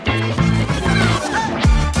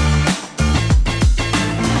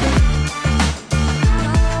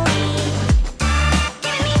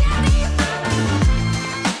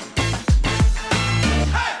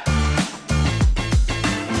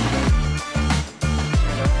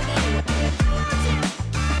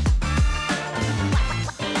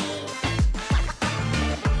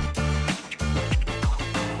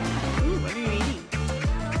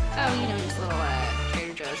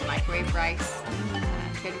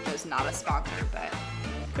is not a sponsor, but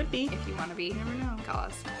Could be. if you want to be, You never know. call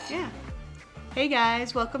us. Yeah. Hey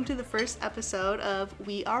guys, welcome to the first episode of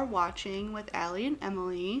We Are Watching with Allie and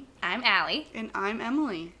Emily. I'm Allie. And I'm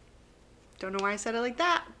Emily. Don't know why I said it like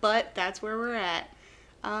that, but that's where we're at.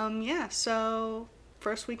 So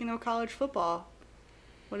first weekend of college football.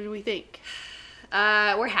 What did we think?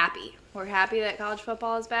 We're happy. We're happy that college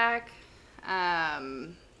football is back.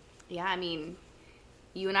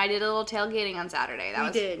 You and I did a little tailgating on Saturday.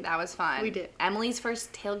 We did. That was fun. We did. Emily's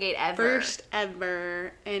first tailgate ever. First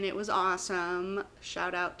ever, and it was awesome.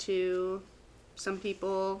 Shout out to some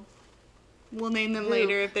people. We'll name them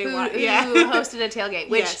later if they want. Who Yeah. hosted a tailgate,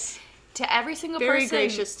 which Yes. to every single Very person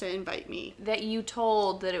gracious to invite me. that you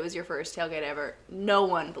told that it was your first tailgate ever, no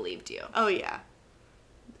one believed you. Oh yeah.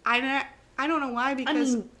 I don't know why,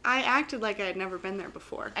 because I acted like I had never been there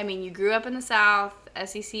before. I mean, you grew up in the South,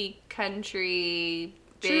 SEC country,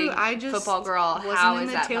 big True, I just football girl. wasn't How in is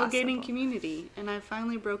the that tailgating possible? community, and I've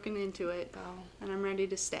finally broken into it, Oh. and I'm ready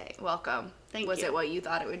to stay. Welcome. Thank Was you. it what you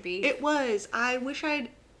thought it would be? It was. I wish I'd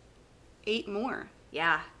ate more.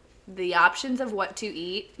 Yeah. The options of what to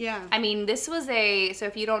eat. Yeah. I mean, so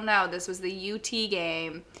if you don't know, this was the UT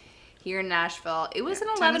game here in Nashville. It was an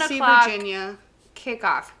 11 Tennessee, o'clock Virginia.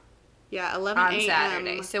 kickoff Yeah, 11 on a.m.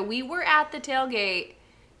 Saturday. So we were at the tailgate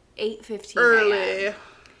 8:15 Early. a.m.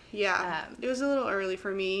 Yeah. It was a little early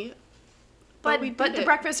for me. But we the did it.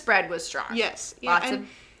 breakfast spread was strong. Yes. Yeah, Lots and of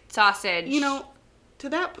sausage. you know, to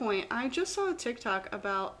that point, I just saw a TikTok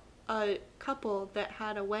about a couple that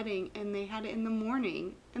had a wedding, and they had it in the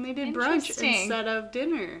morning, and they did brunch Interesting. instead of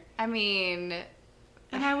dinner. I mean,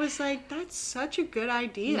 And I was like, that's such a good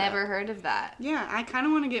idea. never heard of that. Yeah, I kind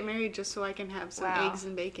of want to get married just so I can have some Wow. eggs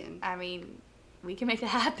and bacon. I mean, we can make that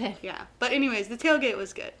happen. Yeah. But anyways, the tailgate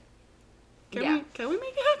was good. Can Yeah. we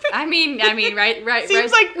make it happen? I mean, right.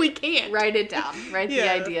 Seems like we can't. Write it down. Write the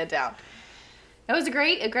Yeah. idea down. It was a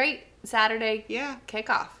great Saturday Yeah.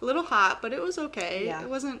 kickoff. A little hot, but it was okay. Yeah. It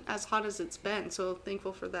wasn't as hot as it's been, so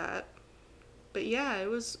thankful for that. But yeah, it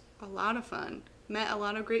was a lot of fun. Met a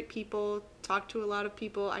lot of great people, talked to a lot of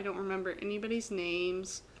people. I don't remember anybody's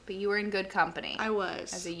names. But you were in good company. I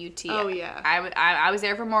was. As a UT. Oh, yeah. I was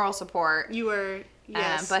there for moral support. You were,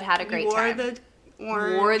 yes. but had a great you wore time. the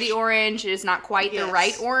orange. Wore the orange. It is not quite the Yes.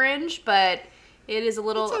 right orange, but it is a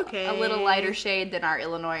little It's okay. a little lighter shade than our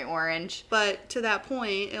Illinois orange. But to that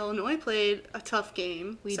point, Illinois played a tough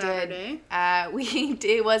game We Saturday. did.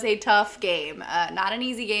 It was a tough game. Not an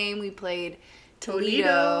easy game. We played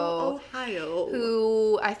Toledo, Ohio.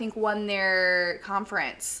 who I think won their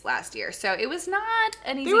conference last year. So it was not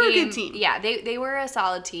an easy They were a game. good team. Yeah, they were a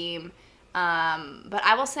solid team. But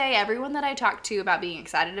I will say everyone that I talked to about being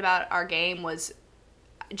excited about our game was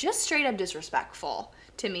just straight up disrespectful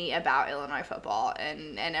to me about Illinois football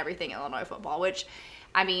and everything Illinois football, which,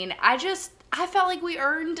 I mean, I felt like we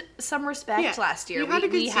earned some respect Yeah, last year. you had a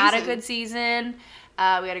good we had a season. good season.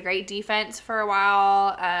 We had a great defense for a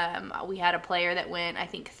while. We had a player that went, I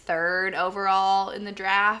think, 3rd overall in the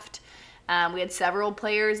draft. We had several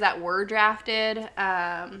players that were drafted.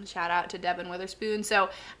 Shout out to Devin Witherspoon. So,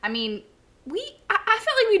 I mean, I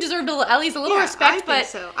felt like we deserved at least a little Yeah, respect, I think but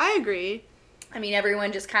so. I agree. I mean,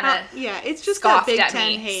 everyone just kind of Yeah, it's just that scoffed Big at Ten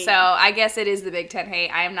me. hate. So I guess it is the Big Ten hate.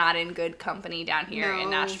 I am not in good company down here in No,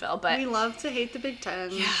 Nashville, but we love to hate the Big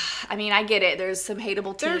Ten. I mean, I get it. There's some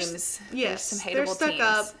hateable teams. Yes, There's some they're hateable stuck teams.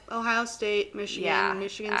 up. Ohio State, Michigan, Yeah,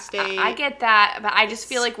 Michigan State. I get that, but I just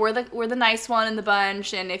feel like we're the nice one in the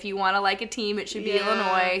bunch, and if you want to like a team, it should be Yeah.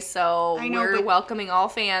 Illinois. So I know, we're but- welcoming all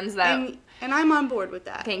fans. That and I'm on board with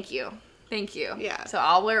that. thank you. Yeah. So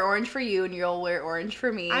I'll wear orange for you, and you'll wear orange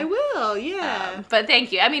for me. I will. Yeah. But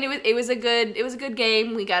thank you. I mean, it was a good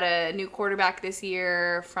game. We got a new quarterback this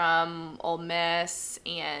year from Ole Miss,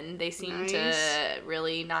 and they seem to Nice.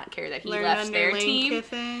 really not care that he Learned left under their Lane team.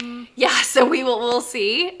 Kiffin. Yeah, so we'll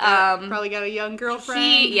see. Probably got a young girlfriend.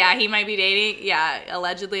 He might be dating. Yeah,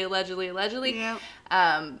 allegedly. Yeah.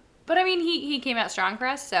 But I mean, he came out strong for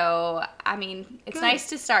us. So I mean, it's Good. nice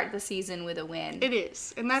to start the season with a win. It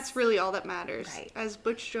is, and that's really all that matters. Right. As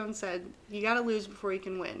Butch Jones said, you got to lose before you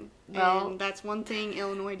can win. Well- and that's one thing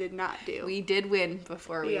Illinois did not do. We did win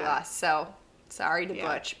before we Yeah. lost. So sorry to Yeah.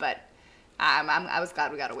 Butch, but I was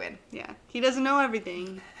glad we got a win. Yeah, he doesn't know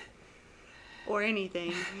everything or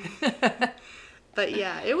anything. But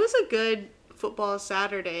yeah, it was a good football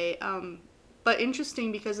Saturday. But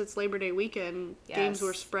interesting because it's Labor Day weekend. Yes. Games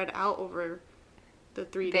were spread out over the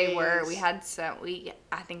 3 days. They were. We had some.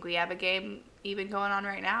 I think we have a game even going on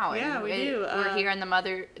right now. Yeah, and we do. We're here on the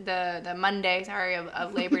Monday,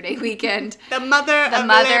 of Labor Day weekend. The mother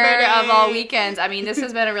of all weekends. I mean, this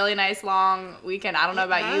has been a really nice long weekend. I don't know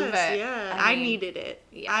about you, but yeah, I needed it.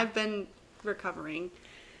 Yeah. I've been recovering.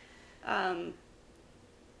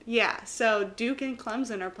 Yeah, so Duke and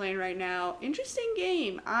Clemson are playing right now. Interesting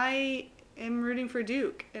game. I am rooting for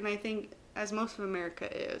Duke, and I think as most of America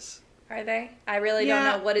is. Are they? I really don't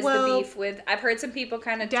know. What is the beef with? I've heard some people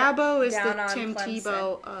kind of Dabo is down the on Tim Clemson.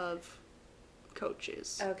 Tebow of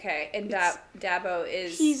coaches. Okay, and Dabo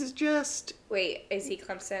is... He's just... Wait, is he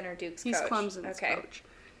Clemson or Duke's coach? He's Clemson's coach.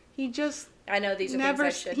 He just... I know these are things I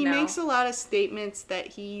should know. He makes a lot of statements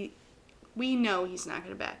that we know he's not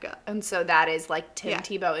going to back up. And so that is like Tim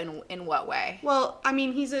Tebow in what way? Well, I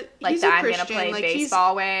mean, he's a like he's that a I'm Christian. gonna play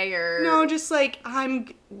baseball way, or no, just like I'm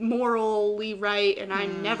morally right and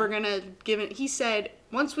I'm never gonna give it. He said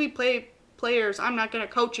once we play players, I'm not gonna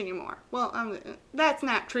coach anymore. Well, that's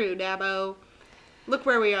not true, Dabo. Look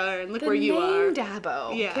where we are and look where you are.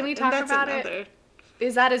 Dabo. Yeah. Can we talk about it?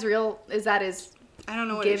 Is that his real? Is that his? I don't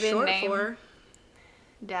know what it's short name? for.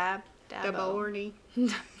 Dabo. Daborny.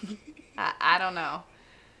 I don't know.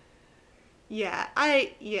 Yeah,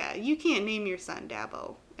 you can't name your son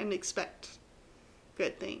Dabo and expect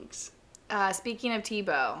good things. Speaking of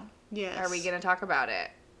Tebow, yes. Are we going to talk about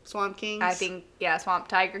it? Swamp Kings? I think, Swamp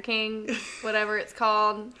Tiger King, whatever it's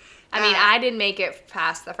called. I mean, I didn't make it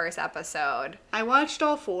past the first episode. I watched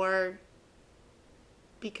all 4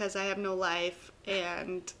 because I have no life,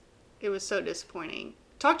 and it was so disappointing.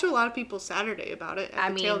 Talked to a lot of people Saturday about it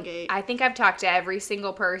at the tailgate. I think I've talked to every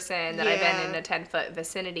single person that I've been in a 10-foot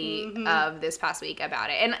vicinity of this past week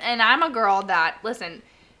about it. And I'm a girl that, listen,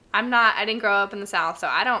 I didn't grow up in the South, so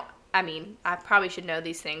I probably should know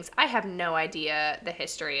these things. I have no idea the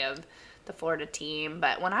history of the Florida team,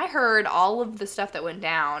 but when I heard all of the stuff that went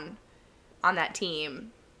down on that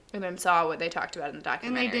team and then saw what they talked about in the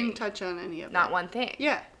documentary. And they didn't touch on any of it. Not one thing.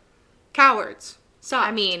 Yeah. Cowards. Soft.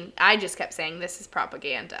 I mean, I just kept saying this is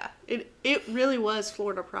propaganda. It really was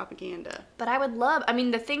Florida propaganda. But I would love,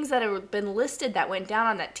 the things that have been listed that went down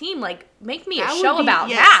on that team, like, make me a show about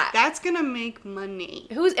that. That's gonna make money.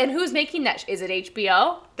 Who's making that? Is it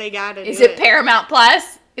HBO? They gotta do it. Is it Paramount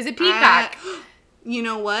Plus? Is it Peacock? You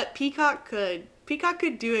know what? Peacock could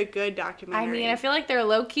do a good documentary. I feel like they're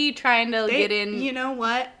low-key trying to get in. You know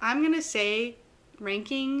what? I'm gonna say,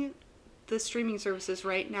 ranking the streaming services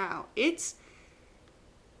right now,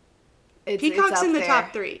 Peacock's in the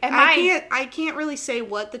top 3. I can't really say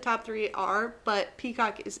what the top 3 are, but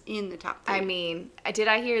Peacock is in the top 3. Did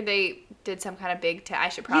I hear they did some kind of big... I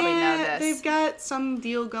should probably know this. They've got some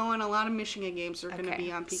deal going. A lot of Michigan games are going to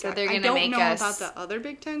be on Peacock. So they're going to make us... about the other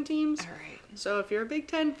Big Ten teams. All right. So if you're a Big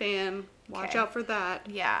Ten fan, watch out for that.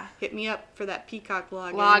 Yeah. Hit me up for that Peacock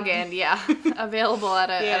login. Available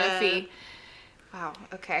at a fee. Wow.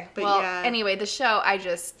 Okay. But anyway, the show,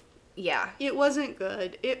 It wasn't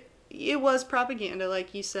good. It was propaganda,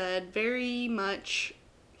 like you said. Very much,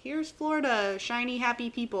 here's Florida, shiny, happy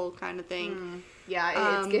people kind of thing.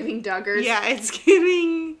 It's giving Duggars. Yeah, it's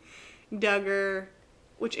giving Duggar,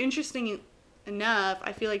 which, interesting enough,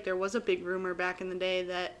 I feel like there was a big rumor back in the day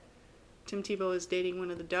that Tim Tebow was dating one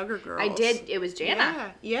of the Duggar girls. It was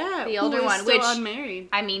Jana. Yeah. The older one, still unmarried.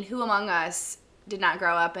 Who among us did not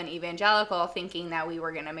grow up an evangelical thinking that we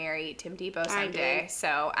were going to marry Tim Tebow someday?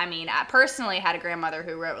 So, I personally had a grandmother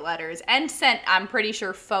who wrote letters and sent, I'm pretty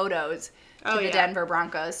sure, photos to the Denver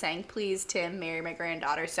Broncos saying, please, Tim, marry my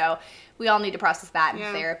granddaughter. So, we all need to process that in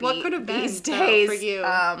therapy. What could have been these days for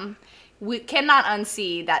you? We cannot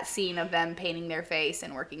unsee that scene of them painting their face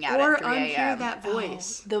and working out at 3 a.m. Or unhear that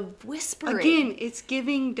voice. The whispering. Again, it's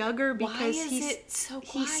giving Duggar because Why is it so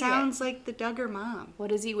quiet? He sounds like the Duggar mom.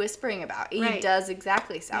 What is he whispering about? He does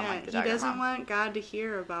exactly sound like the Duggar mom. He doesn't want God to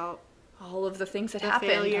hear about all of the things that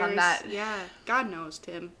happened failures. On that. Yeah, God knows,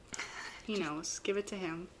 Tim. He knows. Give it to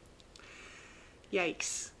him.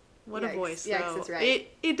 Yikes. What a voice, though. Yikes is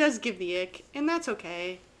right. It does give the ick, and that's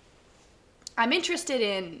okay. I'm interested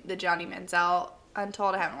in the Johnny Manziel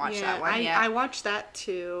Untold. I haven't watched that one yet. I watched that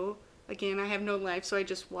too. Again, I have no life, so I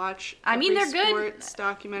just watch they're good sports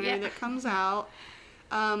documentary that comes out.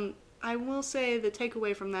 I will say the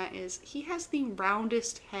takeaway from that is he has the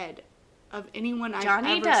roundest head of anyone I've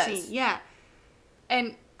ever seen. Yeah.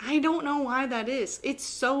 And I don't know why that is. It's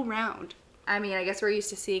so round. I guess we're used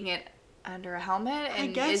to seeing it under a helmet. And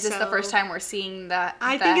I guess is this the first time we're seeing the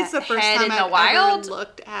I think it's the first time I've ever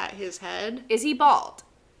looked at his head. Is he bald?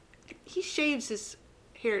 He shaves his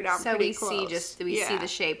hair down so pretty close. So we see the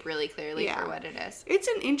shape really clearly for what it is. It's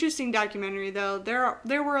an interesting documentary, though.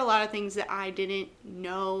 There were a lot of things that I didn't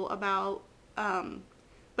know about.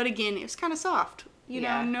 But But again, it was kind of soft. You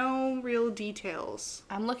know, no real details.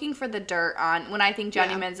 I'm looking for the dirt on, when I think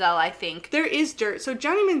Johnny Manziel, I think... There is dirt. So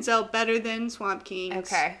Johnny Manziel, better than Swamp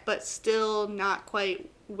Kings. Okay. But still not quite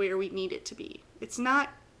where we need it to be. It's not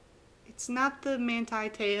the Manti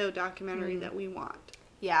Te'o documentary that we want.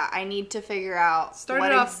 Yeah, I need to figure out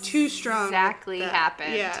Started off too strong. Exactly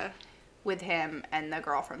happened with him and the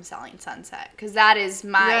girl from Selling Sunset. Because that is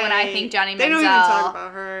when I think Johnny Manziel... They don't even talk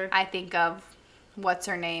about her. I think of... What's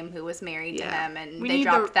her name, who was married to him, and they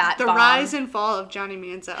dropped that bomb. The rise and fall of Johnny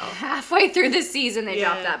Manziel. Halfway through the season, they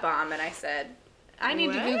dropped that bomb, and I said, I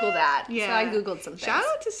need to Google that. Yeah. So I Googled some things. Shout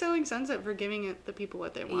out to Selling Sunset for giving the people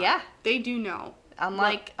what they want. Yeah. They do know.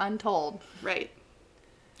 Unlike Untold. Right.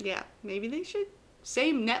 Yeah. Maybe they should.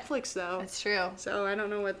 Same Netflix, though. That's true. So I don't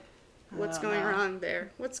know what's going on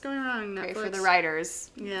there. What's going on in Netflix? Pray for the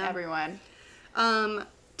writers. Yeah. Everyone.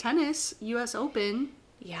 Tennis, U.S. Open.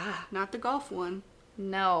 Yeah. Not the golf one.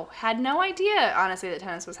 No. Had no idea, honestly, that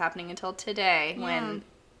tennis was happening until today when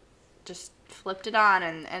just flipped it on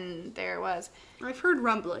and there it was. I've heard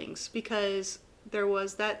rumblings because there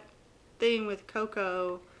was that thing with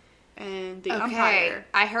Coco and the umpire.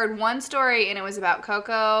 I heard one story and it was about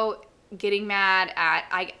Coco getting mad at,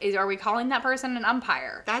 are we calling that person an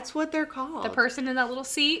umpire? That's what they're called. The person in that little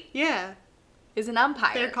seat? Yeah. Is an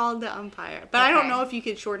umpire. They're called the umpire. But I don't know if you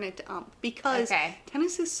could shorten it to ump because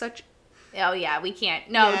tennis is such... Oh, yeah, we can't.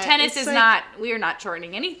 No, tennis is not... We are not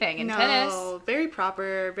shortening anything in tennis. No, very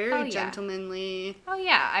proper, very gentlemanly. Oh,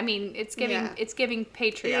 yeah. I mean, it's giving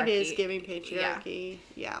patriarchy. It is giving patriarchy.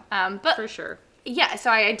 Yeah. But for sure. Yeah, so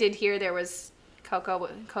I did hear there was...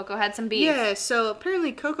 Coco had some beef. Yeah, so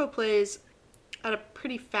apparently Coco plays at a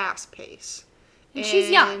pretty fast pace. And she's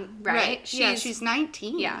young, right? She's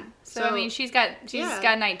 19. Yeah. So I mean, she's got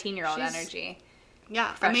 19-year-old energy.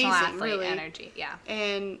 Yeah, professional amazing, athlete really. energy. Yeah.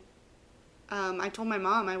 And I told my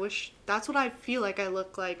mom, I wish that's what I feel like I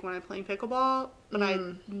look like when I'm playing pickleball, but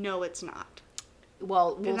I know it's not.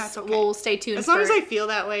 Well, we'll stay tuned. As long as I feel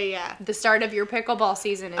that way, yeah. The start of your pickleball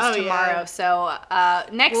season is tomorrow, so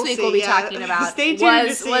next week we'll be talking about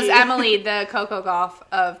was Emily the Coco Gauff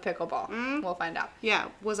of pickleball. We'll find out. Yeah,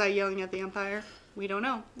 was I yelling at the umpire? We don't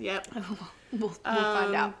know yet. We'll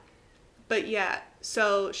find out. But yeah,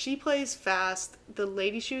 so she plays fast. The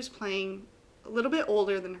lady she was playing, a little bit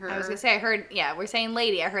older than her. I was gonna say, we're saying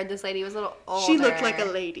lady. I heard this lady was a little older. She looked like a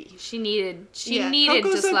lady. She needed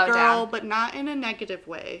Coco's to slow a girl, down, but not in a negative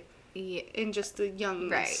way. Yeah. In just the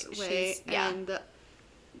youngness way. And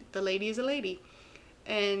the lady is a lady.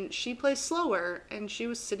 And she plays slower, and she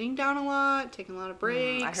was sitting down a lot, taking a lot of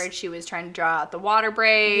breaks. I heard she was trying to draw out the water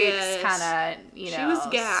breaks, kind of, she was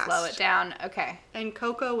gassed. Slow it down. Okay. And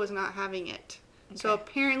Coco was not having it. Okay. So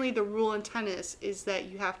apparently the rule in tennis is that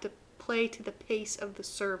you have to play to the pace of the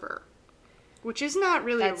server, which is not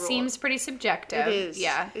really a rule. That seems pretty subjective. It is.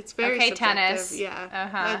 Yeah. It's very subjective. Tennis.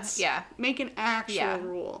 Yeah. Let's make an actual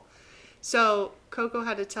rule. So Coco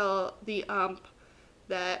had to tell the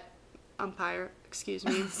umpire, excuse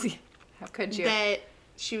me. How could you? That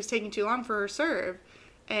she was taking too long for her serve,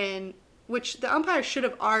 and which the umpire should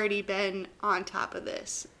have already been on top of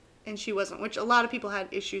this, and she wasn't, which a lot of people had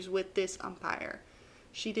issues with this umpire.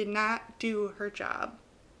 She did not do her job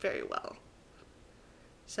very well.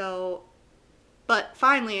 So, but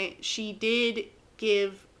finally, she did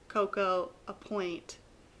give Coco a point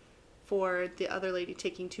for the other lady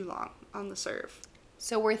taking too long on the serve.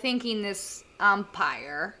 So we're thinking this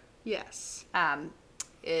umpire... Yes.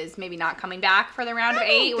 Is maybe not coming back for the round of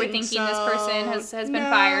 8. We're thinking this person has been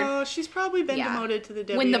fired. No, she's probably been demoted to the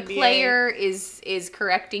WNBA. When the player is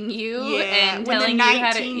correcting you and telling you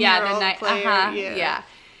how to...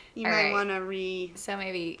 You might want to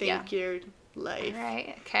rethink your life. All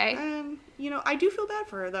right, okay. I do feel bad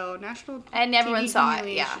for her, though. National And everyone TV saw it,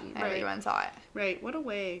 humiliation. Right. Everyone saw it. Right, what a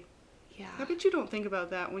way. Yeah. I bet you don't think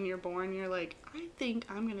about that when you're born. You're like, I think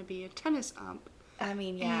I'm going to be a tennis ump. I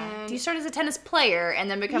mean, yeah. Do you start as a tennis player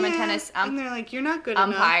and then become a tennis and they're like, you're not good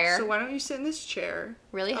enough, so why don't you sit in this chair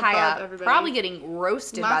really high up, everybody. Probably getting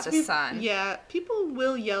roasted by the sun. Yeah, people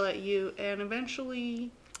will yell at you, and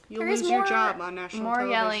eventually you'll lose your job on national television.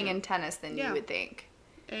 More yelling in tennis than you would think.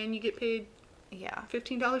 And you get paid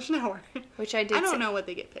 $15 an hour. Which I did. I don't know what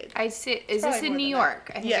they get paid. Is this in New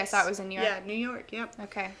York? I think I saw it was in New York. Yeah, New York, yep.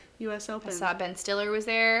 Okay. U.S. Open. I saw Ben Stiller was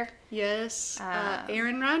there. Yes.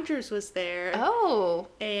 Aaron Rodgers was there. Oh.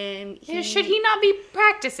 And should he not be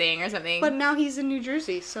practicing or something? But now he's in New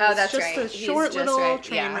Jersey, so that's it's just a short little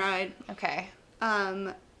train ride. Okay.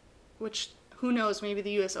 Which, who knows, maybe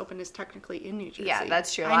the U.S. Open is technically in New Jersey. Yeah,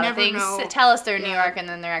 that's true. A lot of things tell us they're in New York and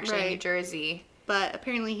then they're actually in New Jersey. But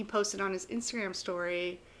apparently he posted on his Instagram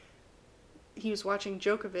story he was watching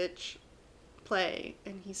Djokovic play,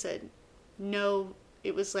 and he said, no,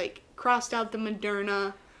 it was like crossed out the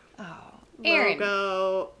Moderna Aaron.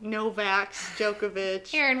 logo, Novak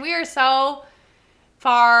Djokovic. Aaron, we are so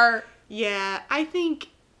far Yeah, I think,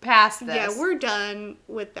 past this. yeah, we're done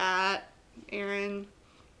with that, Aaron.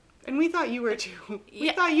 And we thought you were too. We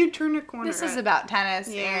Yeah. thought you'd turn a corner. This is about tennis,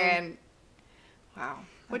 Yeah. Aaron. Wow.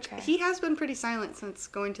 Which Okay. he has been pretty silent since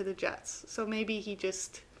going to the Jets. So maybe he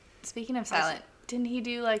just... Speaking of silent, didn't he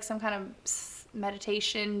do like some kind of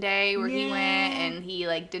meditation day where he went and he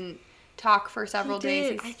like didn't talk for several he did.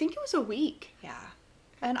 days? I think it was a week. Yeah.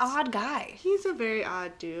 An odd guy. He's a very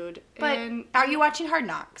odd dude. But and are you watching Hard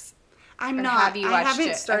Knocks? I'm or not. have you I watched haven't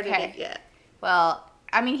it? started Okay. it yet. Well,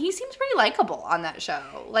 I mean, he seems pretty likable on that show.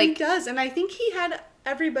 He Like, does, and I think he had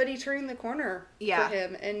everybody turning the corner Yeah. for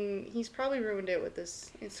him, and he's probably ruined it with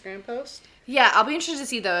this Instagram post. yeah, I'll be interested to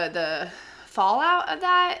see the fallout of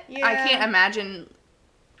that. I Yeah. can't imagine,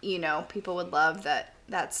 people would love that.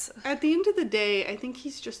 That's, At the end of the day, I think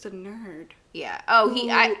he's just a nerd. yeah. Oh, who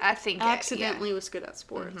I think accidentally was good at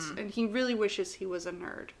sports, Mm-hmm. and he really wishes he was a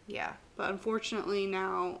nerd. Yeah. But unfortunately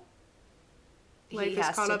now, He life has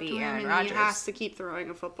has caught to up be to him, Aaron and Rodgers. he has to keep throwing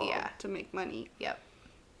a football Yeah. to make money. Yep.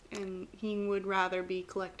 And he would rather be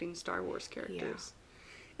collecting Star Wars characters.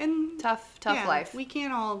 And Tough yeah, life. we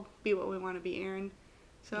can't all be what we want to be, Aaron.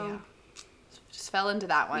 So Yeah. Just fell into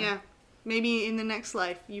that one. yeah, maybe in the next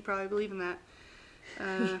life, you probably believe in that.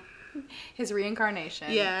 His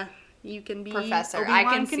reincarnation. Yeah, you can be Professor. Obi-Wan I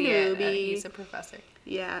can see it. Kenobi. He's a professor.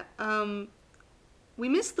 Yeah. We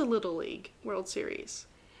missed the Little League World Series.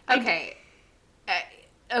 Okay.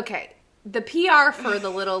 Okay. The PR for the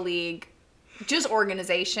Little League, just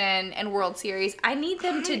organization and World Series, I need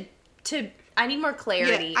them to I need more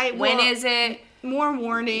clarity. Yeah, when is it? More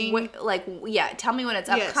warning. Tell me when it's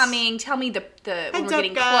Yes. upcoming. Tell me when we're up,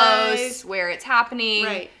 getting guys. close, where it's happening.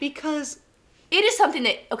 Right, because It is something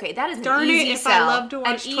that, that is an darn easy it, if sell. I love to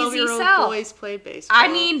watch An 12-year-old easy sell. boys play baseball. I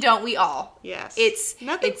mean, don't we all? yes. It's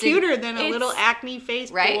nothing it's cuter than a it's- little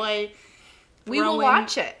acne-faced right? boy. We will throwing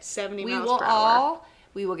watch it. 70 we miles will per hour.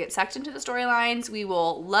 we will get sucked into the storylines. We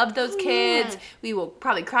will love those Oh, kids. yeah. We will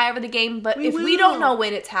probably cry over the game. But We if we don't will. know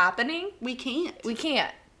when it's happening, We can't. we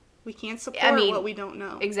can't. We can't support mean, what we don't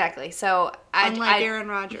know. Exactly. So Unlike Aaron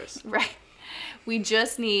Rodgers. Right. We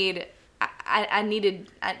just need.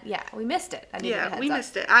 We missed it. I needed a Yeah, heads we up.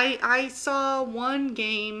 missed it. I saw one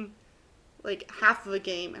game, like half of a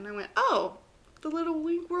game, and I went, oh, the Little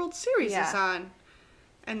League World Series Yeah. is on.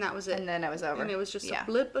 And that was it. And then it was over. And it was just Yeah. a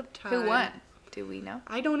blip of time. Who won? Do we know?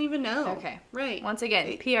 I don't even know. Okay. Right. Once again,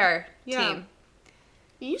 It- PR yeah. team.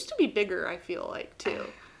 It used to be bigger, I feel like, too.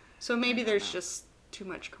 So maybe there's just too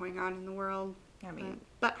much going on in the world. I mean,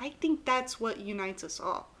 But I think that's what unites us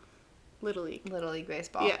all. Little League. Little League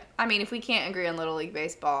Baseball. Yeah. I mean, if we can't agree on Little League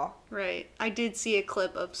Baseball, Right. I did see a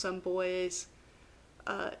clip of some boys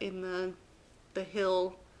in the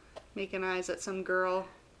hill making eyes at some girl.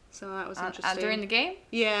 So that was interesting. during the game,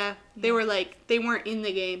 Yeah. They were like, they weren't in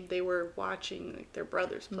the game. They were watching like their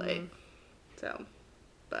brothers play. Mm-hmm. So,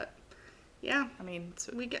 but yeah. I mean,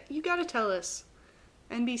 You got to tell us.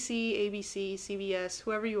 NBC, ABC, CBS,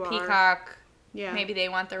 whoever you are. Peacock. Yeah. Maybe they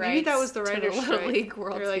want the rights. Maybe that was the to writer's Little strike. League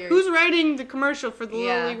World They're like, Series. who's writing the commercial for the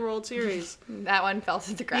Yeah. Little League World Series? That one fell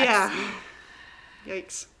through the cracks. Yeah.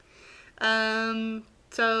 Yikes.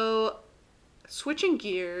 So, switching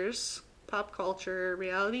gears, pop culture,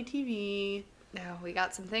 reality TV. No, we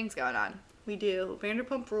got some things going on. We do.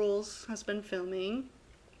 Vanderpump Rules has been filming.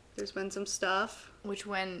 There's been some stuff.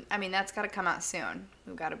 That's got to come out soon.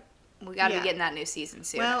 We got to Yeah. be getting that new season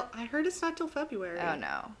soon. Well, I heard it's not till February. Oh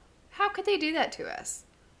no. How could they do that to us?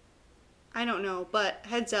 I don't know, but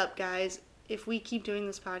heads up, guys. If we keep doing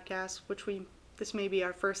this podcast, this may be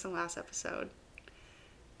our first and last episode.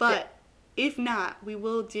 But if not, we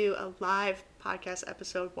will do a live podcast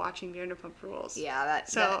episode watching Vanderpump Rules. Yeah,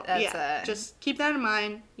 that's just keep that in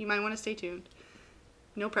mind. You might want to stay tuned.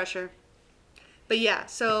 No pressure. But yeah,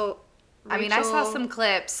 so I saw some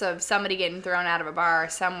clips of somebody getting thrown out of a bar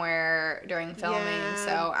somewhere during filming. Yeah.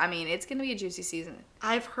 So, it's going to be a juicy season.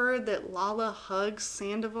 I've heard that Lala hugs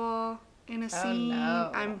Sandoval in a scene.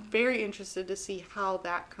 no. I'm very interested to see how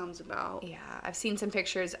that comes about. Yeah, I've seen some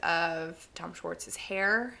pictures of Tom Schwartz's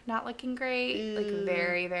hair not looking great. Like,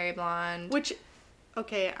 very, very blonde. Which,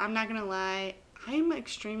 okay, I'm not gonna lie, I'm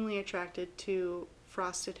extremely attracted to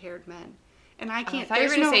frosted-haired men. And I I can't. thought you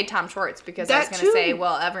were going to say Tom Schwartz because I was That going to say, too.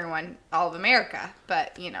 well, everyone, all of America.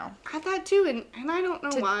 But, I thought too, and I don't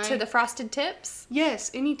know why. to the frosted tips.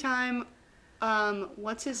 Yes, anytime,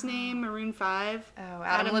 what's his name? Maroon 5? Oh,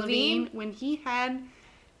 Adam Levine? When he had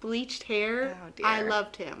bleached hair, Oh, dear. I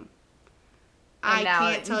loved him. I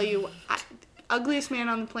can't tell you. Ugliest man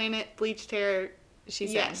on the planet, bleached hair.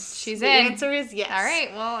 She's yes. in. She's the in. The answer is yes. All right.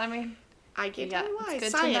 Well, I mean, I can't tell you why. It's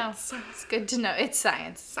good Science. to know. It's good to know. It's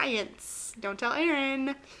science. Science. Don't tell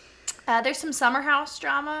Aaron. There's some Summer House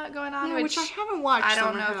drama going on, which I haven't watched. I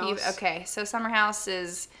don't know if you've. Okay, so Summer House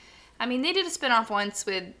is. I mean, they did a spinoff once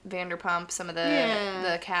with Vanderpump. Some of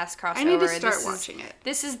the cast crossover. I need to start watching it.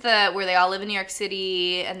 This is where they all live in New York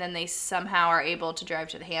City, and then they somehow are able to drive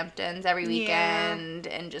to the Hamptons every weekend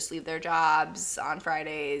and just leave their jobs on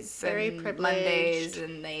Fridays and privileged. Mondays,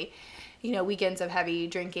 and they, weekends of heavy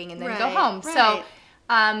drinking, and then go home. Right.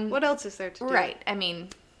 So, what else is there to do? Right. I mean,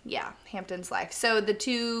 yeah, Hampton's life. So the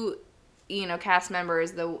two, cast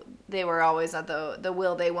members, they were always at the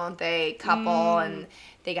will they, won't they couple, and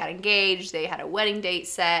they got engaged. They had a wedding date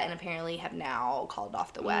set, and apparently have now called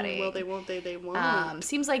off the wedding. Will they, won't they? They won't.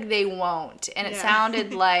 Seems like they won't. And it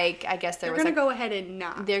sounded like, I guess they're going to go ahead and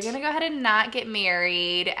not. They're going to go ahead and not get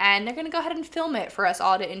married, and they're going to go ahead and film it for us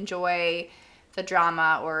all to enjoy the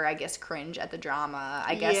drama, or I guess cringe at the drama.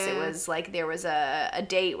 I guess it was like there was a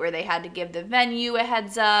date where they had to give the venue a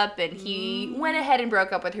heads up, and he went ahead and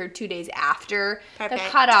broke up with her 2 days after the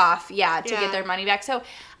cutoff, to get their money back. So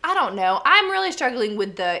I don't know. I'm really struggling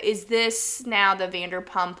with is this now the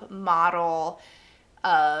Vanderpump model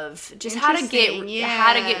of just how to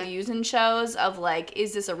get views in shows of like,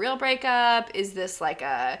 is this a real breakup? Is this like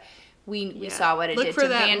a we saw what it did to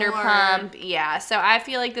Vanderpump. More. Yeah, so I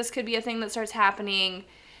feel like this could be a thing that starts happening.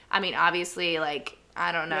 I mean, obviously, like,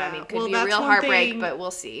 I don't know. Yeah. I mean, it could be a real heartbreak, but we'll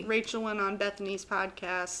see. Rachel went on Bethany's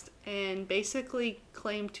podcast and basically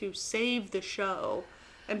claimed to save the show.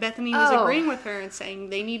 And Bethany was agreeing with her and saying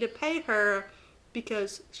they need to pay her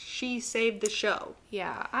because she saved the show.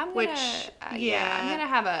 Yeah, I'm going to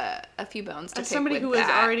have a few bones to pick with that. As somebody who is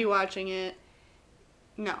already watching it,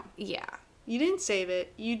 no. Yeah. You didn't save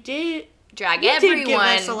it. You did everyone did give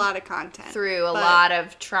us a lot of content through a lot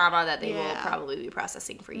of trauma that they will probably be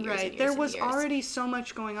processing for years. Right. And years there was and years. Already so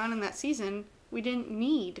much going on in that season. We didn't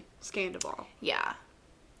need Scandival. Yeah.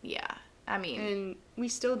 Yeah. I mean, and we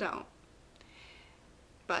still don't.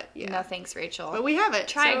 But yeah. No thanks, Rachel. But we have it.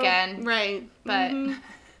 Try again. Right. But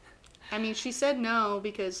I mean, she said no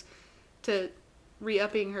because to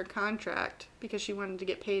re-upping her contract because she wanted to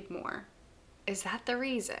get paid more. Is that the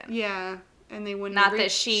reason? Yeah. And they wouldn't. Not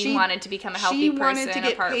that she wanted to become a healthy person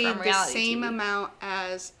apart from reality TV. She wanted to get paid the same amount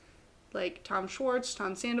as, like, Tom Schwartz,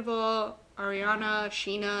 Tom Sandoval, Ariana,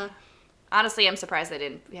 Sheena. Honestly, I'm surprised they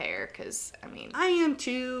didn't pay her because, I mean. I am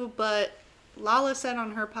too, but Lala said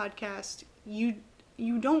on her podcast, you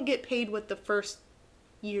don't get paid what the first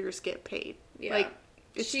years get paid. Yeah. Like,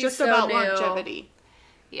 it's just so about longevity.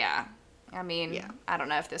 Yeah. I mean, I don't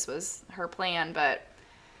know if this was her plan, but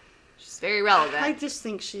she's very relevant. I just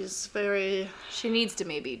think she's very... She needs to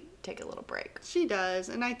maybe take a little break. She does,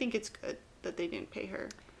 and I think it's good that they didn't pay her.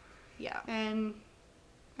 Yeah. And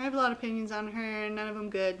I have a lot of opinions on her, and none of them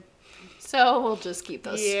good. So we'll just keep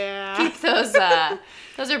those. Yeah. Keep those.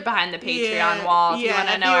 Those are behind the Patreon wall. If you want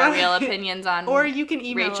to know our real opinions on. Or you can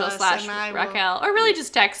email Rachel us / Raquel, or really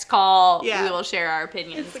just text, call. Yeah. We will share our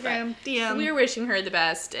opinions. Instagram, DM. We're wishing her the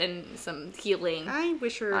best and some healing. I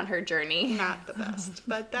wish her on her journey. Not the best,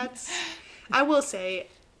 but that's. I will say,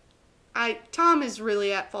 Tom is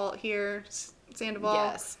really at fault here. Sandoval.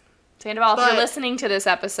 Yes. Sandoval, if you're listening to this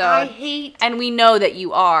episode, I hate, and we know that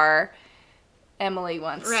you are. Emily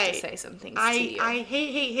wants to say some things to you. I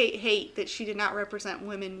hate that she did not represent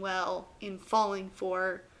women well in falling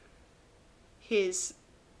for his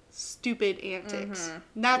stupid antics.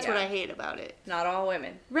 Mm-hmm. That's what I hate about it. Not all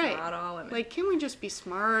women. Right. Not all women. Like, can we just be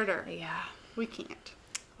smarter? Yeah. We can't.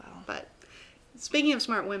 Well. But, speaking of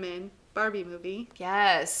smart women, Barbie movie.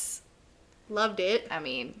 Yes. Loved it. I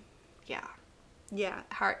mean, yeah. Yeah.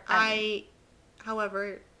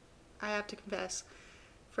 However, I have to confess,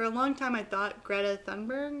 for a long time I thought Greta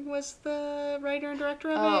Thunberg was the writer and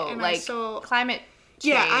director of it. And like climate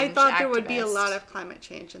change. Yeah, I thought there would be a lot of climate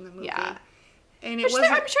change in the movie. Yeah. And I'm sure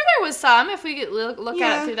there was some if we could look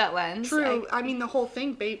at it through that lens. True. I mean, the whole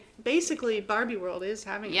thing, basically, Barbie World is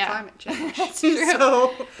having climate change. That's true.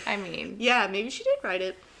 So, I mean. Yeah, maybe she did write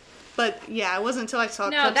it. But, yeah, it wasn't until I saw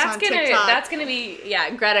clips on TikTok. That's going to be,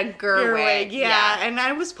 Greta Gerwig. Yeah, and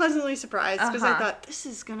I was pleasantly surprised because I thought, this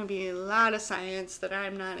is going to be a lot of science that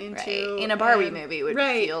I'm not into. Right. In a Barbie movie,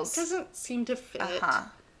 it feels... It doesn't seem to fit.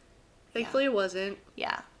 Thankfully, it wasn't.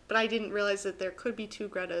 Yeah. But I didn't realize that there could be two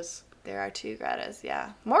Gretas. There are two Gretas,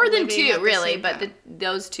 yeah. More than two, really, but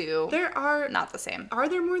those two... There are... Not the same. Are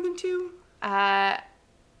there more than two?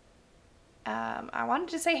 I wanted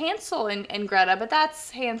to say Hansel and Greta, but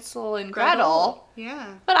that's Hansel and Gretel.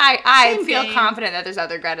 Yeah. But I Same feel thing. confident that there's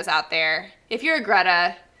other Gretas out there. If you're a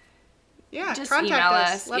Greta, Yeah, just contact email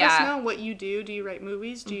us. us. Let Yeah. us know what you do. Do you write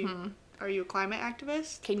movies? Are you a climate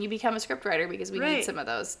activist? can you become a scriptwriter? Because we need Right. some of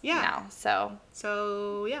those Yeah. now. So,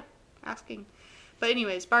 So, yeah, asking. But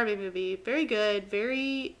anyways, Barbie movie. Very good.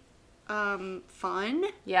 Very fun.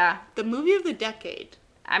 yeah. The movie of the decade.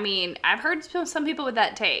 I mean, I've heard some people with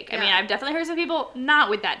that take. I mean, Yeah. I've definitely heard some people not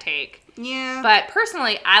with that take. Yeah. But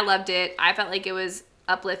personally, I loved it. I felt like it was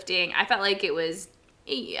uplifting. I felt like it was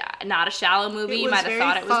not a shallow movie. It You was might have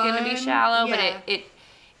thought it was going to be very shallow, fun. Yeah. but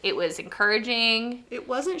it was encouraging. It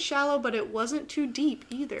wasn't shallow, but it wasn't too deep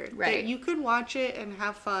either. Right. That you could watch it and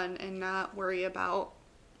have fun and not worry about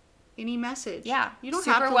any message. Yeah, You don't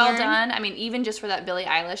super have to well learn. done. I mean, even just for that Billie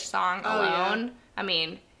Eilish song Oh, yeah. alone, I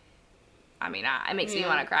mean, it makes me Yeah.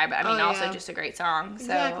 want to cry, but I mean, Oh, also yeah. just a great song. So.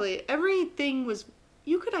 Exactly. Everything was,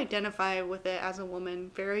 you could identify with it as a woman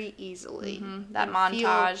very easily. That and feel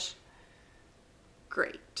montage.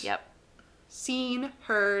 Great. Yep. Seen,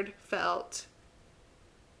 heard, felt.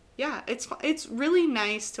 Yeah, it's really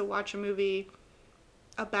nice to watch a movie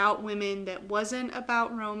about women that wasn't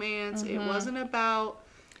about romance. It wasn't about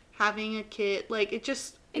having a kid. Like, it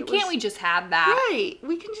just... And it can't was- we just have that? Right.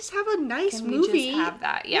 We can just have a nice Can we movie. just have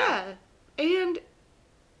that? Yeah.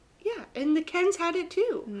 And the Kens had it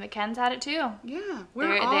too. And the Kens had it too. Yeah.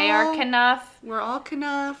 They are Knuff. We're all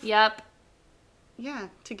Knuff. Yep. Yeah.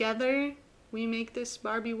 Together we make this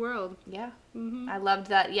Barbie world. Yeah. Hmm. I loved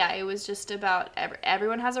that. Yeah, it was just about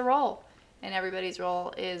everyone has a role, and everybody's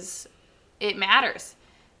role it matters.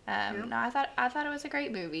 No, I thought it was a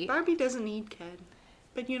great movie. Barbie doesn't need Ken.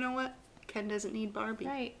 But you know what? Ken doesn't need Barbie.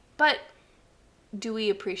 Right. But do we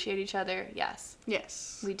appreciate each other? Yes,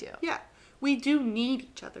 Yes. we do. Yeah. We do need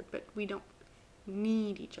each other, but we don't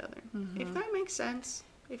need each other. Mm-hmm. If that makes sense,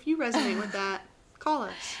 if you resonate with that, call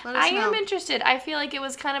us. Let us I know. am interested. I feel like it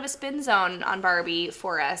was kind of a spin zone on Barbie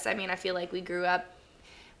for us. I mean, I feel like we grew up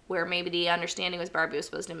where maybe the understanding was Barbie was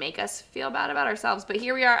supposed to make us feel bad about ourselves. But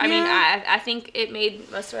here we are. I mean, I think it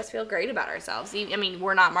made most of us feel great about ourselves. I mean,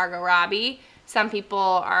 we're not Margot Robbie. Some people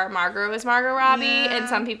are Margot as Margot Robbie, Yeah. and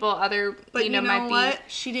some people But you know might what? be.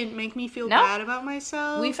 She didn't make me feel No. bad about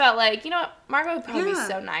myself. We felt like, you know what, Margot would probably be Yeah.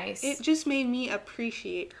 so nice. It just made me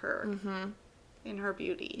appreciate her in her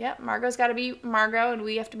beauty. Yep, Margot's got to be Margot, and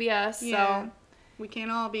we have to be us. Yeah. So, We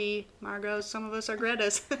can't all be Margot's. Some of us are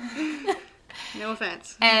Greta's. No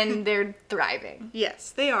offense. and they're thriving.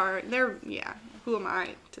 Yes, they are. Who am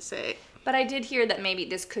I to say? But I did hear that maybe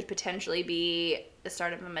this could potentially be the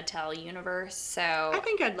start of a Mattel universe. So I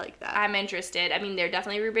think I'd like that. I'm interested. I mean, they're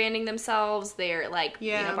definitely rebranding themselves. They're like,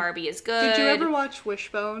 Yeah. Barbie is good. Did you ever watch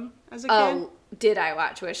Wishbone as a kid? Oh, did I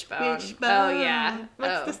watch Wishbone? Wishbone. Oh, yeah.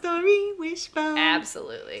 What's Oh, the story? Wishbone.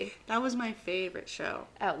 absolutely. That was my favorite show.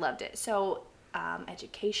 Oh, loved it. So,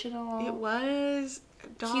 educational. It was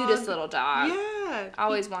dog. Cutest little dog. Yeah.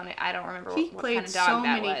 Always wanted. I don't remember He what played kind of dog so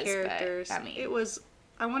that many was, characters. but I mean, It was,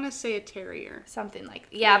 I want to say, a terrier. something like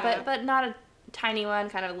Yeah. but not a tiny one,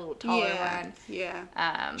 kind of a little taller one.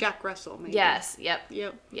 Yeah. Jack Russell, maybe. Yes, yep,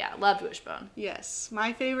 Yep. yeah, loved Wishbone. Yes.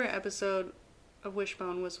 My favorite episode of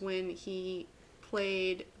Wishbone was when he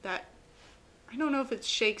played that. I don't know if it's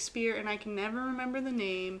Shakespeare, and I can never remember the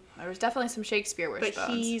name. There was definitely some Shakespeare But Wishbones.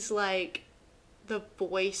 he's like the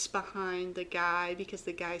voice behind the guy because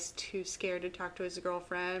the guy's too scared to talk to his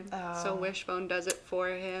girlfriend. So Oh. Wishbone does it for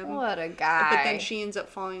him. What a guy! But then she ends up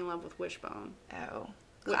falling in love with Wishbone. Oh,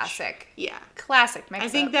 Which- classic, Yeah. classic mix I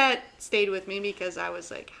think up. that stayed with me because I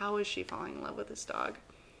was like, how is she falling in love with this dog?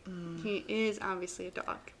 He is obviously a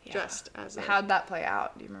dog, Yeah. just as a... How'd that play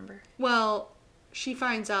out? Do you remember? Well, she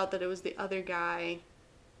finds out that it was the other guy,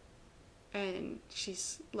 and she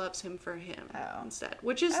loves him for him Oh. instead,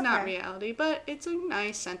 which is not Okay. reality, but it's a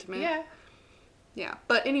nice sentiment. Yeah, Yeah.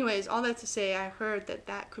 But anyways, all that to say, I heard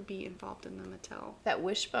that could be involved in the Mattel. that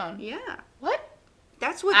Wishbone. Yeah. What?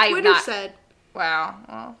 That's what I've Twitter not- said. Wow.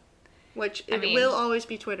 Well, Which I it mean- will always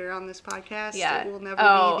be Twitter on this podcast. yeah. It will never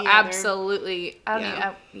oh, be the other. absolutely. I don't Yeah.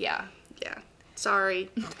 even, yeah. Yeah. Sorry.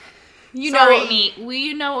 You know Sorry. what we mean.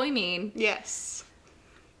 You know what we mean. Yes.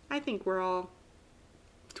 I think we're all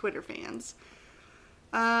Twitter fans.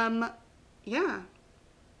 Yeah.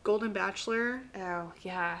 Golden Bachelor. Oh,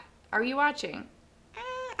 yeah. Are you watching?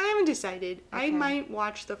 I haven't decided. I Okay. might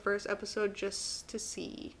watch the first episode just to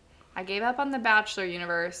see. I gave up on the Bachelor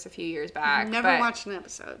universe a few years back. Never but watched an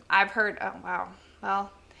episode. I've heard. Oh, wow.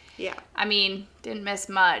 Well, Yeah. I mean, didn't miss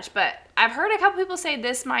much, but I've heard a couple people say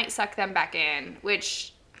this might suck them back in,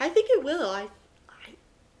 which I think it will.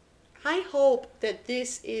 I hope that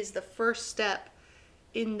this is the first step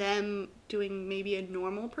in them doing maybe a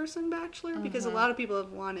normal person bachelor, because a lot of people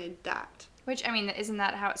have wanted that. Which, I mean, isn't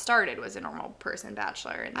that how it started, was a normal person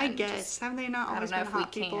bachelor? And I then guess. Have they not always been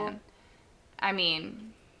hot people? I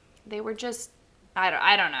mean, they were just,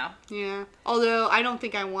 I don't know. Yeah. Although, I don't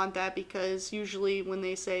think I want that, because usually when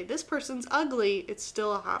they say, this person's ugly, it's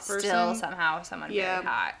still a hot person. Still somehow someone very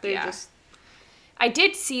hot. They just... I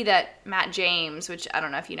did see that Matt James, which I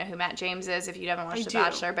don't know if you know who Matt James is, if you haven't watched The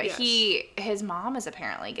Bachelor, but his mom is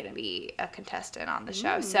apparently going to be a contestant on the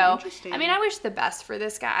show. So, I mean, I wish the best for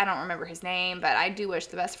this guy. I don't remember his name, but I do wish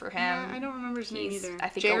the best for him. Yeah, I don't remember his name either. I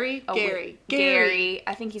think Gary.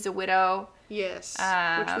 I think he's a widow. Yes,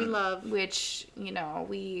 which we love. Which, you know,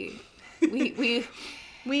 we stand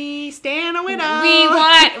a widow. We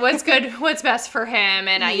want what's best for him,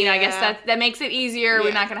 and I guess that makes it easier. Yeah.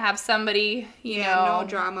 We're not gonna have somebody, no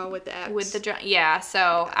drama with the ex.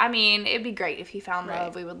 So I mean, it'd be great if he found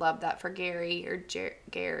love. We would love that for Gary or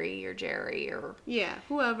Jerry or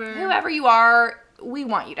whoever you are. We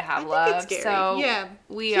want you to have love. Think it's Gary. So yeah,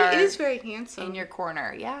 he is very handsome in your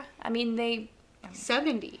corner. Yeah, I mean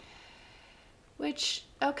 70, which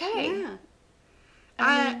okay. Yeah,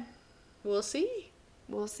 I mean, we'll see.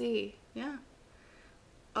 We'll see. Yeah.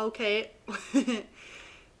 Okay.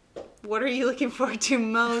 What are you looking forward to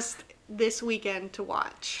most this weekend to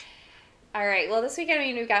watch? All right. Well, this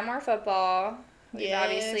weekend, we've got more football. We've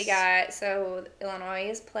obviously got, so Illinois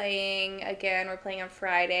is playing again. We're playing on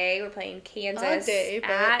Friday. We're playing Kansas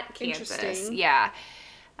at Kansas. Interesting. Yeah.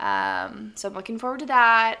 So I'm looking forward to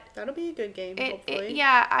that. That'll be a good game, hopefully.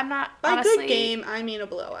 I'm not, By honestly, good game, I mean a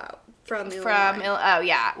blowout.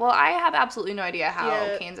 Well, I have absolutely no idea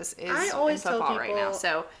how Kansas is in football right now.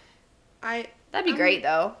 So that'd be great,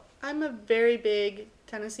 though. I'm a very big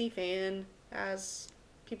Tennessee fan, as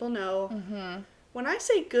people know. Mm-hmm. When I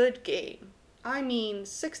say good game, I mean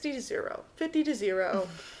 60-0, 50-0.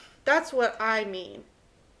 That's what I mean.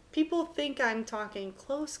 People think I'm talking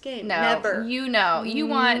close game. No, never. You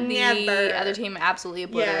want the other team absolutely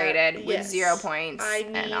obliterated with 0 points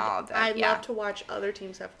and all of that. I love to watch other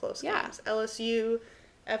teams have close games. LSU,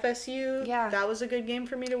 FSU, that was a good game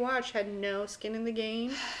for me to watch. Had no skin in the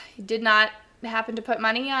game. You did not happen to put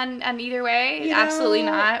money on either way? Absolutely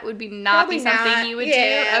not. Would not be something you would do?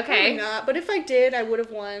 Okay. Probably not. But if I did, I would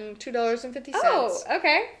have won $2.50. Oh,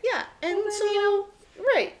 okay. Yeah. And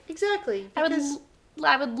right, exactly.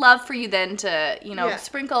 I would love for you then to,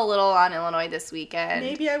 sprinkle a little on Illinois this weekend.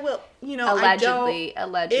 Maybe I will. Allegedly.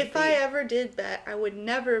 If I ever did bet, I would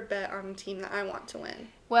never bet on a team that I want to win.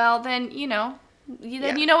 Well, then, you know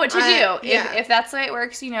what to do. If that's the way it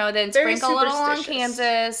works, then sprinkle a little on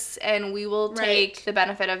Kansas, and we will take the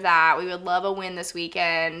benefit of that. We would love a win this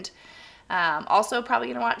weekend. Also, probably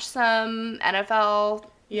going to watch some NFL.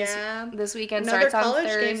 This weekend. Another starts on Thursday.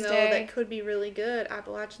 College game, though, that could be really good.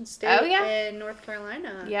 Appalachian State and North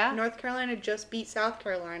Carolina. Yeah. North Carolina just beat South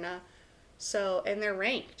Carolina, and they're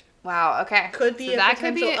ranked. Wow, okay. Could be a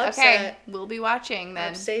potential upset. Okay, we'll be watching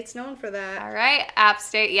then. App State's known for that. All right, App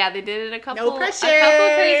State. Yeah, they did it a couple crazy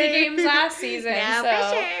games last season. No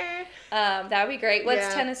pressure. That would be great.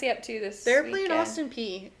 What's Tennessee up to this They're weekend? playing Austin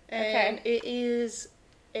Peay. And it is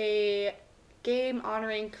a game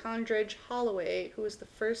honoring Condredge Holloway, who was the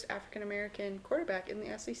first African-American quarterback in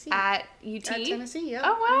the SEC. At UT? At Tennessee, yeah.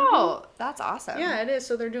 Oh, wow. That's awesome. Yeah, it is.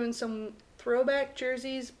 So they're doing some throwback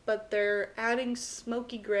jerseys, but they're adding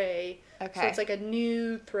smoky gray. Okay. So it's like a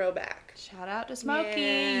new throwback. Shout out to Smokey.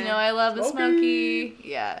 Yeah. I love the Smokey.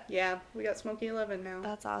 Yeah. Yeah, we got Smokey 11 now.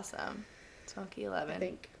 That's awesome. Smokey 11. I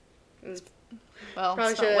think. Well,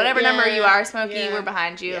 whatever number you are, Smokey, we're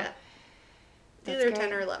behind you. Yeah. Either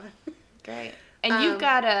 10 or 11. Great. And you've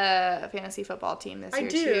got a fantasy football team this year,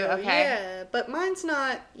 too. I do, okay. But mine's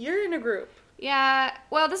not... You're in a group. Yeah.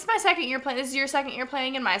 Well, this is my second year playing. This is your second year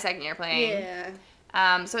playing and my second year playing.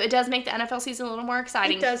 Yeah. So it does make the NFL season a little more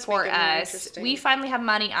exciting for us. We finally have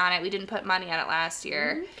money on it. We didn't put money on it last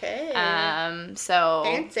year. Okay. So...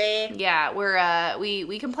 Fancy. Yeah,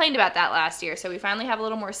 we complained about that last year, so we finally have a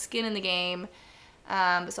little more skin in the game.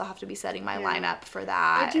 So I'll have to be setting my lineup for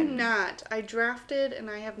that. I do not. I drafted and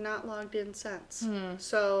I have not logged in since.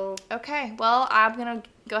 So okay. Well, I'm gonna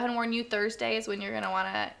go ahead and warn you. Thursday is when you're gonna want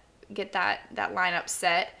to get that lineup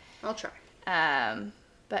set. I'll try.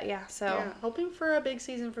 But yeah. So hoping for a big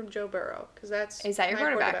season from Joe Burrow, because is that your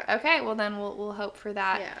quarterback? Okay. Well, then we'll hope for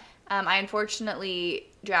that. Yeah. I unfortunately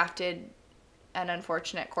drafted an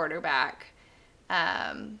unfortunate quarterback.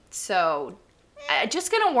 So.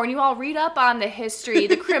 Just going to warn you all, read up on the history,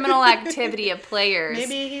 the criminal activity of players.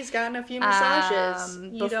 Maybe he's gotten a few massages.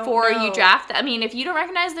 Before you draft. I mean, if you don't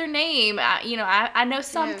recognize their name, I know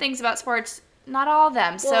some things about sports Not all of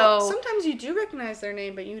them. Well, So sometimes you do recognize their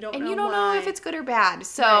name, but you don't know and you don't why. know if it's good or bad.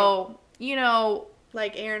 So, you know,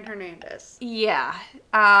 Like Aaron Hernandez. yeah.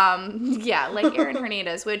 Yeah, like Aaron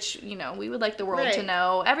Hernandez, which, you know, we would like the world to Right.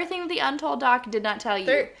 know. Everything the Untold doc did not tell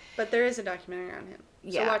you. But there is a documentary on him.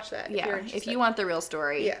 Yeah. So watch that if you're Yeah. interested. If you want the real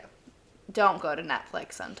story, Yeah. don't go to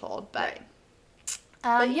Netflix Untold. But, Right.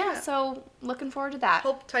 But yeah, yeah. so looking forward to that.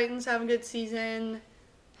 Hope Titans have a good season.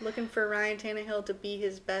 Looking for Ryan Tannehill to be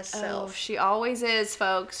his best Oh, self. she always is,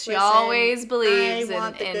 folks. She Listen, always believes I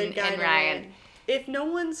want the in good guy to Ryan. win. If no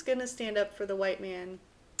one's gonna stand up for the white man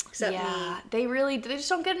except Yeah, me, they just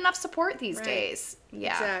don't get enough support these Right. days.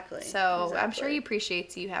 Yeah. Exactly, So I'm sure exactly. he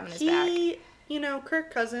appreciates you having his back. you know,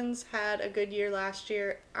 Kirk Cousins had a good year last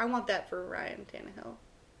year. I want that for Ryan Tannehill,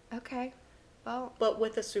 Okay. Well, but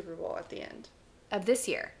with a Super Bowl at the end. of this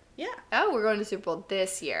year. Yeah. Oh, we're going to Super Bowl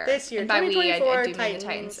this year. This year, And by we, I 2024 do mean the Titans.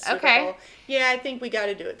 Titans. Super Okay. Bowl. Yeah, I think we got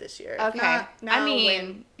to do it this year. If Okay. not, now I mean,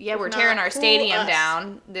 when? yeah, If we're not, tearing our fool stadium us.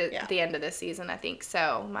 down Yeah. the end of this season, I think.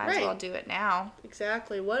 So might as well Right. do it now.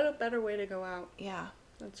 Exactly. What a better way to go out Yeah.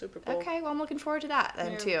 than Super Bowl. Okay. Well, I'm looking forward to that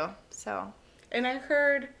then Yeah. too. So. And I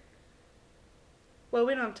heard, well,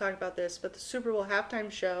 we don't have to talk about this, but the Super Bowl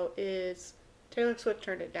halftime show is Taylor Swift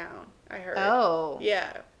turned it down. I heard. Oh.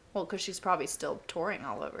 Yeah. Well, because she's probably still touring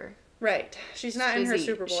all over. Right. She's not in her Busy.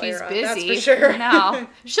 Super Bowl She's era. busy. That's for sure. No.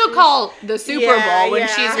 She'll call the Super Yeah, Bowl when yeah.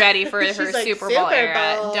 she's ready for She's her like, Super Bowl "Super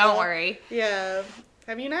era. Bowl." Don't worry. Yeah.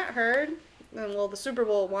 Have you not heard? And, well, the Super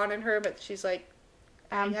Bowl wanted her, but she's like,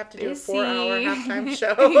 I'm you have to do a busy. 4-hour halftime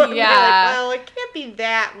show. And they're Yeah. like, well, it can't be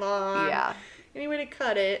that long. Yeah. Any way to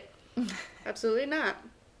cut it? Absolutely not.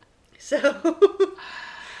 So,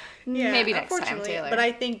 yeah, Maybe next time, unfortunately, Taylor. But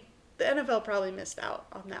I think the NFL probably missed out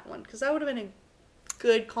on that one because that would have been a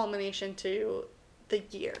good culmination to the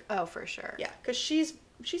year. Oh, for sure. Yeah, because she's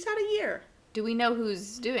had a year. Do we know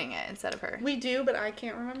who's doing it instead of her? We do, but I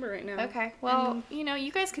can't remember right now. Okay. Well, you know,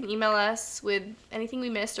 you guys can email us with anything we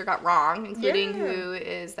missed or got wrong, including Yeah. who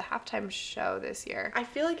is the halftime show this year. I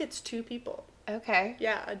feel like it's 2 people. Okay.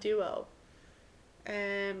 Yeah, a duo.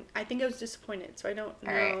 And I think I was disappointed, so I don't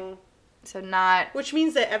know. All right. So not, Which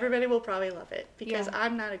means that everybody will probably love it because Yeah.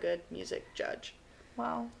 I'm not a good music judge.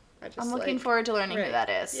 well, I just I'm looking like- forward to learning who Right. that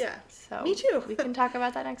is. Yeah. So Me too. We can talk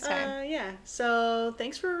about that next time. Yeah. So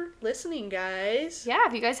thanks for listening, guys. Yeah,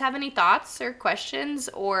 if you guys have any thoughts or questions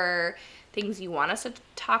or things you want us to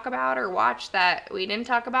talk about or watch that we didn't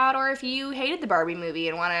talk about, or if you hated the Barbie movie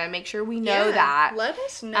and want to make sure we know Yeah, that, Let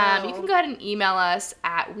us know. you can go ahead and email us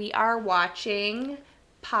at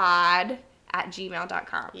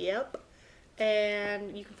wearewatchingpod@gmail.com. Yep.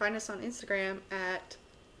 And you can find us on Instagram at,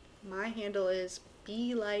 my handle is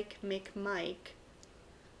BeLikeMcMike.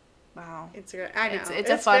 Wow. Instagram. I know. It's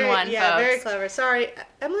a fun one, Yeah, very folks. clever. Sorry.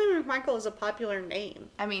 Emily McMichael is a popular name.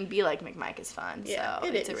 I mean, Be Like McMike is fun, Yeah, so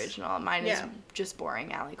it it's is. original. Mine Yeah. is just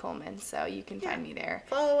boring, Allie Coleman, so you can Yeah. find me there.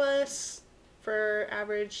 Follow us for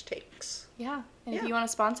average takes. Yeah, and if Yeah. you want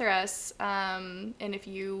to sponsor us, and if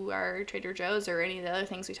you are Trader Joe's or any of the other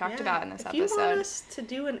things we talked about in this if you want episode, us to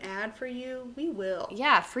do an ad for you, we will.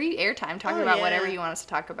 yeah, free airtime talking Oh, about yeah. whatever you want us to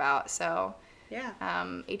talk about. So, Yeah.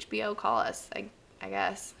 HBO, call us, I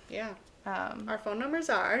guess. Yeah. Um, Our phone numbers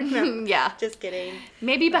are. No, yeah, just kidding.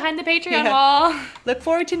 maybe behind the Patreon Yeah. wall. Look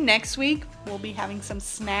forward to next week. We'll be having some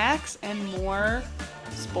snacks and more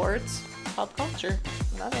sports, pop culture.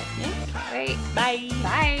 Love it. Yeah. Great. Bye.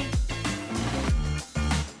 Bye.